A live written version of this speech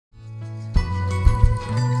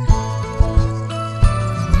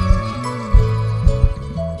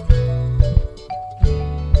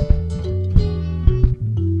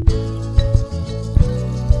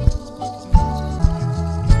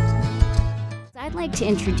I'd like to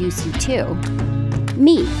introduce you to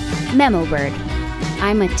me, Memo Bird.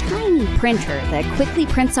 I'm a tiny printer that quickly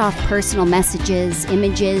prints off personal messages,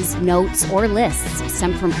 images, notes, or lists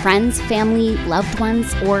sent from friends, family, loved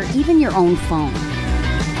ones, or even your own phone.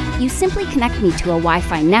 You simply connect me to a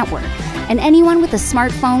Wi-Fi network, and anyone with a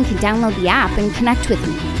smartphone can download the app and connect with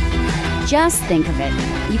me. Just think of it.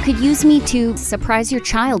 You could use me to surprise your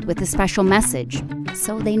child with a special message,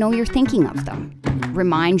 so they know you're thinking of them.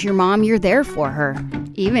 Remind your mom you're there for her,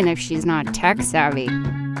 even if she's not tech-savvy.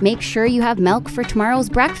 Make sure you have milk for tomorrow's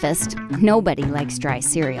breakfast. Nobody likes dry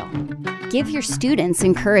cereal. Give your students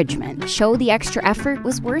encouragement. Show the extra effort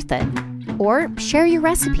was worth it. Or share your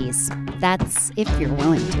recipes. That's if you're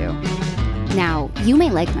willing to. Now, you may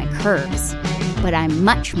like my curves, but I'm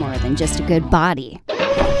much more than just a good body.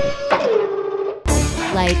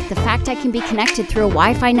 Like the fact I can be connected through a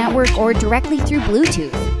Wi-Fi network or directly through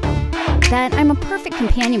Bluetooth. That I'm a perfect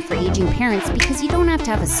companion for aging parents because you don't have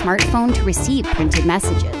to have a smartphone to receive printed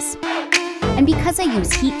messages. And because I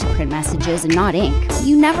use heat to print messages and not ink,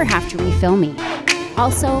 you never have to refill me.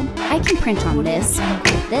 Also, I can print on this,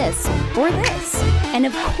 or this. And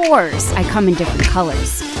of course, I come in different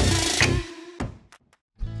colors.